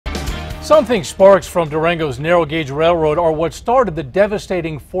Some think sparks from Durango's narrow gauge railroad are what started the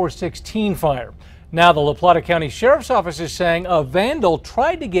devastating 416 fire. Now the La Plata County Sheriff's Office is saying a vandal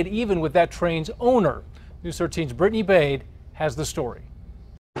tried to get even with that train's owner. News 13's Brittany Bade has the story.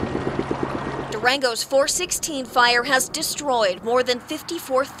 Durango's 416 fire has destroyed more than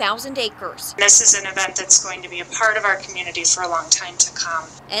 54,000 acres. This is an event that's going to be a part of our community for a long time to come.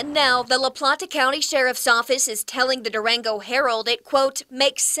 And now the La Plata County Sheriff's Office is telling the Durango Herald it, quote,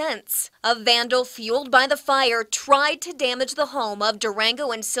 makes sense. A vandal fueled by the fire tried to damage the home of Durango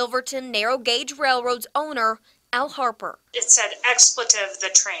and Silverton Narrow Gauge Railroad's owner, Al Harper. It said expletive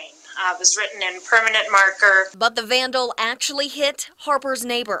the train. Was written in permanent marker. But the vandal actually hit Harper's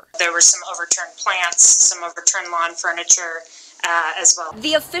neighbor. There were some overturned plants, some overturned lawn furniture as well.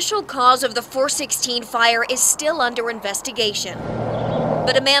 The official cause of the 416 fire is still under investigation.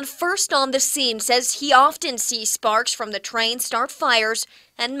 But a man first on the scene says he often sees sparks from the train start fires,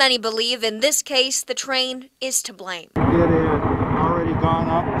 and many believe in this case the train is to blame. It had already gone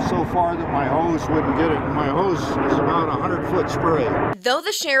up so far that my hose wouldn't get it, and my hose is about a 100-foot spray. Though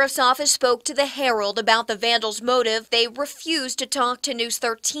the Sheriff's Office spoke to the Herald about the vandal's motive, they refused to talk to News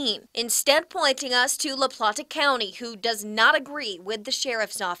 13, instead pointing us to La Plata County, who does not agree with the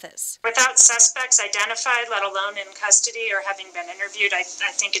Sheriff's Office. Without suspects identified, let alone in custody or having been interviewed, I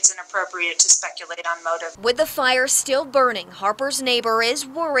think it's inappropriate to speculate on motive. With the fire still burning, Harper's neighbor is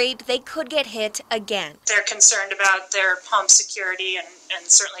worried they could get hit again. They're concerned about their home security and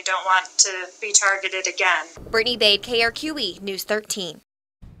certainly don't want to be targeted again. Brittany Bade, KRQE, News 13.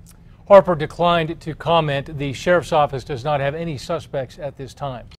 Harper declined to comment. The Sheriff's Office does not have any suspects at this time.